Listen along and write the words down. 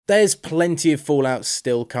There's plenty of fallout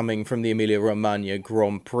still coming from the Emilia-Romagna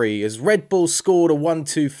Grand Prix. As Red Bull scored a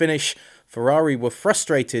 1-2 finish, Ferrari were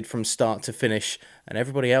frustrated from start to finish, and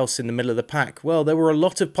everybody else in the middle of the pack, well, there were a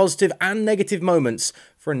lot of positive and negative moments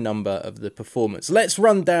for a number of the performers. Let's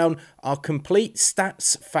run down our complete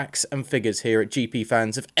stats, facts and figures here at GP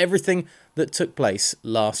Fans of everything that took place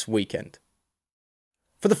last weekend.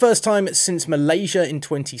 For the first time since Malaysia in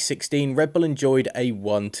 2016, Red Bull enjoyed a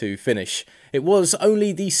 1-2 finish. It was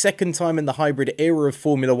only the second time in the hybrid era of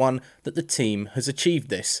Formula 1 that the team has achieved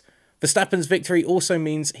this. Verstappen's victory also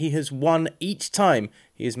means he has won each time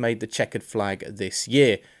he has made the checkered flag this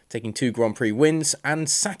year, taking 2 Grand Prix wins and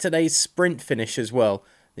Saturday's sprint finish as well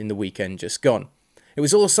in the weekend just gone. It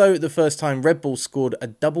was also the first time Red Bull scored a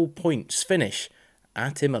double points finish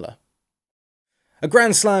at Imola. A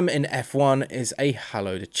Grand Slam in F1 is a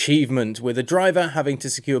hallowed achievement, with a driver having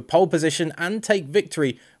to secure pole position and take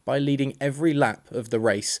victory by leading every lap of the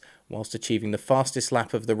race, whilst achieving the fastest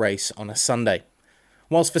lap of the race on a Sunday.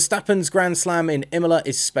 Whilst Verstappen's Grand Slam in Imola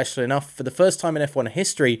is special enough, for the first time in F1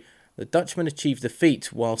 history, the Dutchman achieved the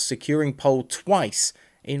feat whilst securing pole twice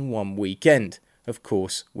in one weekend, of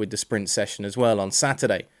course with the sprint session as well on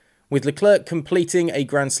Saturday. With Leclerc completing a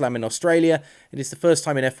Grand Slam in Australia, it is the first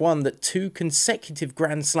time in F1 that 2 consecutive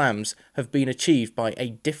Grand Slams have been achieved by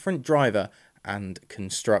a different driver and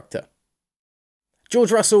constructor. George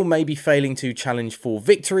Russell may be failing to challenge for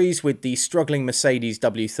victories with the struggling Mercedes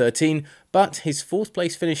W13, but his 4th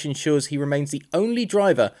place finish ensures he remains the only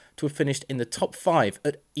driver to have finished in the top 5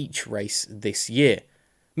 at each race this year.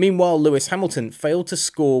 Meanwhile, Lewis Hamilton failed to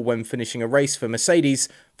score when finishing a race for Mercedes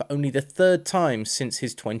for only the 3rd time since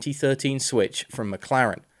his 2013 switch from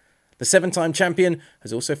McLaren. The 7-time champion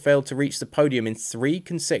has also failed to reach the podium in 3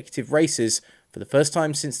 consecutive races for the first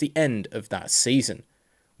time since the end of that season.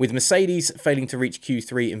 With Mercedes failing to reach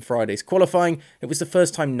Q3 in Friday's qualifying, it was the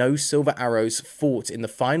first time no silver arrows fought in the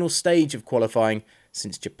final stage of qualifying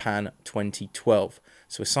since Japan 2012.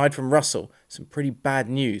 So aside from Russell, some pretty bad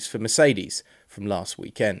news for Mercedes from last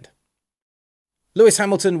weekend. Lewis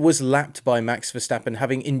Hamilton was lapped by Max Verstappen,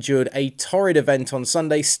 having endured a torrid event on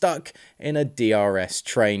Sunday, stuck in a DRS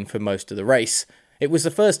train for most of the race. It was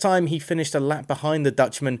the first time he finished a lap behind the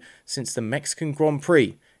Dutchman since the Mexican Grand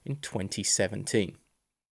Prix in 2017.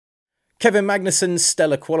 Kevin Magnussen's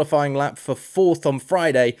stellar qualifying lap for 4th on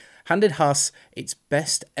Friday handed Haas its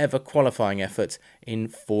best ever qualifying effort in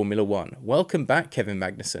Formula 1. Welcome back, Kevin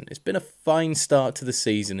Magnussen. It's been a fine start to the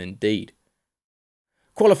season indeed.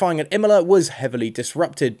 Qualifying at Imola was heavily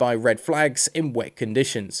disrupted by red flags in wet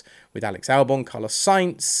conditions, with Alex Albon, Carlos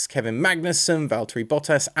Sainz, Kevin Magnussen, Valtteri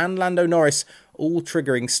Bottas and Lando Norris all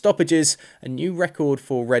triggering stoppages. A new record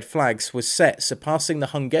for red flags was set, surpassing the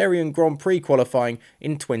Hungarian Grand Prix qualifying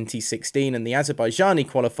in 2016 and the Azerbaijani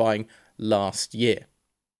qualifying last year.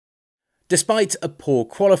 Despite a poor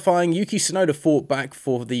qualifying, Yuki Tsunoda fought back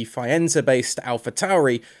for the Faenza-based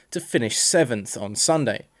AlphaTauri to finish 7th on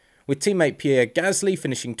Sunday. With teammate Pierre Gasly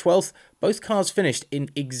finishing 12th, both cars finished in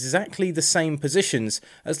exactly the same positions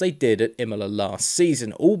as they did at Imola last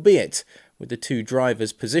season, albeit with the 2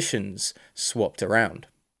 drivers' positions swapped around.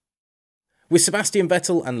 With Sebastian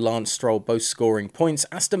Vettel and Lance Stroll both scoring points,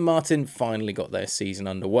 Aston Martin finally got their season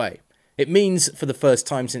underway. It means, for the first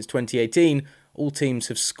time since 2018, all teams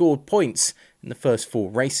have scored points in the first 4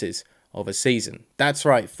 races of a season. That's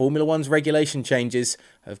right, Formula 1's regulation changes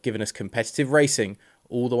have given us competitive racing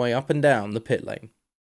all the way up and down the pit lane.